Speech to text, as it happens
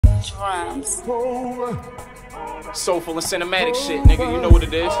Drumz. Soulful and cinematic shit, nigga, you know what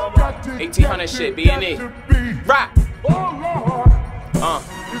it is. 1800 shit, B&E. Rock!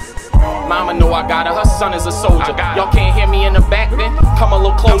 Mama know I got her, her son is a soldier. Y'all can't hear me in the back then? Come a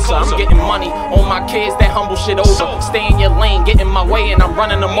little closer. I'm getting money on my kids, that humble shit over. Stay in your lane, get in my way and I'm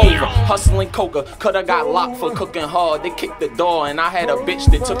running them over. Hustling coca, coulda got locked for cooking hard. They kicked the door and I had a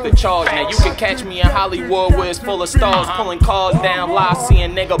bitch that took the charge. Now you can catch me in Hollywood where it's full of stars. Pulling cars down live,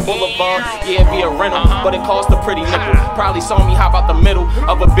 seeing nigga Boulevard. Yeah, it be a rental, but it cost a pretty nickel. Probably saw me hop out the middle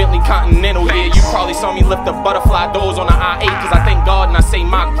of a Bentley Continental. Yeah, you probably saw me lift the butterfly doors on the I-8. Cause I thank God and I say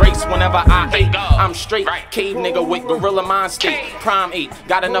my grace whenever I ate. I'm straight, cave nigga with gorilla mind state. Prime 8,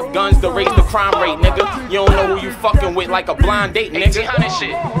 got enough guns to raise the crime rate, nigga. You don't know who you fucking with like a blind date, nigga.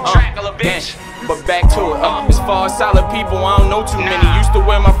 Bitch. But back to it, as far as solid people, I don't know too many. Used to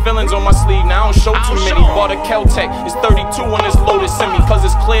wear my feelings on my sleeve, now I don't show too many. Bought a Kel-Tec, it's 32 on this Lotus Semi. Cause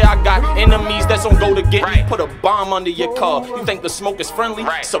it's clear I got enemies that's on go to get me. Put a bomb under your car, you think the smoke is friendly?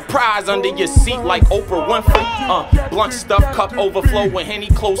 Surprise under your seat like Oprah Winfrey. Blunt stuff, cup overflow with Henny.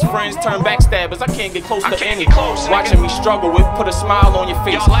 Close friends turn backstabbers, I can't get close to any. Watching me struggle with, put a smile on your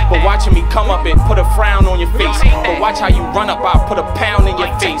face. But watching me come up and put a frown on your face. But watch how you run up, I'll put a pound in your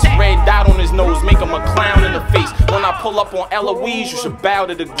face. Red dot on his nose, make him a clown in the face. When I pull up on Eloise, you should bow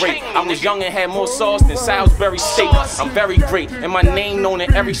to the great. I was young and had more sauce than Salisbury steak. I'm very great, and my name known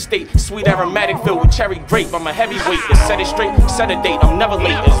in every state. Sweet aromatic filled with cherry grape. I'm a heavyweight, to set it straight, set a date. I'm never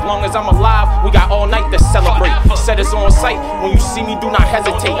late, as long as I'm alive, we got all night to celebrate. Set us on sight, when you see me do not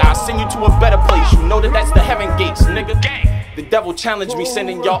hesitate. I'll send you to a better place, you know that that's the heaven gates, nigga. The devil challenged me,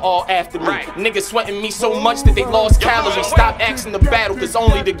 sending y'all all after me. Niggas sweating me so much that they lost calories. Stop asking the battle, cause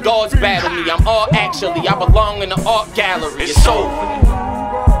only the gods battle me. I'm all actually, I belong in the art gallery. It's soulful.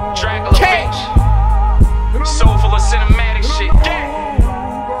 Dracula bitch. Soulful of cinematic shit.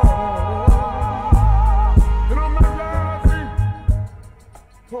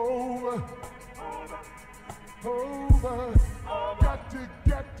 Over.